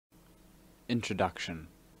Introduction.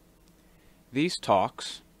 These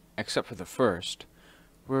talks, except for the first,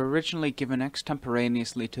 were originally given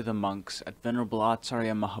extemporaneously to the monks at Venerable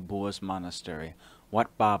Ajaan Mahā Boowa's monastery, Wat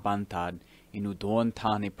Ba Bantad, in Udon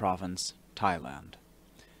Thani province, Thailand.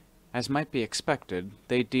 As might be expected,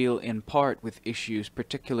 they deal in part with issues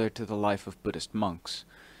particular to the life of Buddhist monks,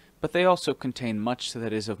 but they also contain much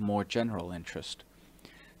that is of more general interest.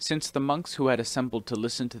 Since the monks who had assembled to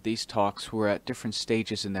listen to these talks were at different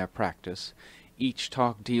stages in their practice, each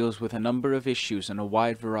talk deals with a number of issues and a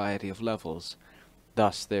wide variety of levels.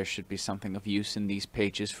 Thus there should be something of use in these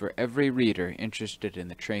pages for every reader interested in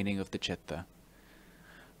the training of the citta.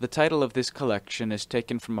 The title of this collection is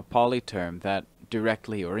taken from a Pali term that,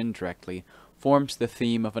 directly or indirectly, forms the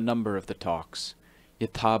theme of a number of the talks,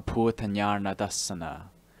 Yatha Bhutanyarna Dassana,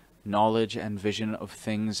 knowledge and vision of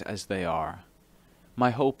things as they are.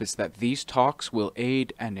 My hope is that these talks will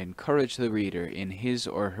aid and encourage the reader in his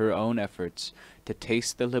or her own efforts to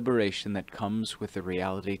taste the liberation that comes with the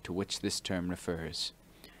reality to which this term refers.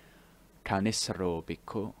 Kanisaro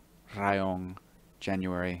Bhikkhu, Rayong,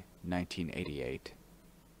 January 1988.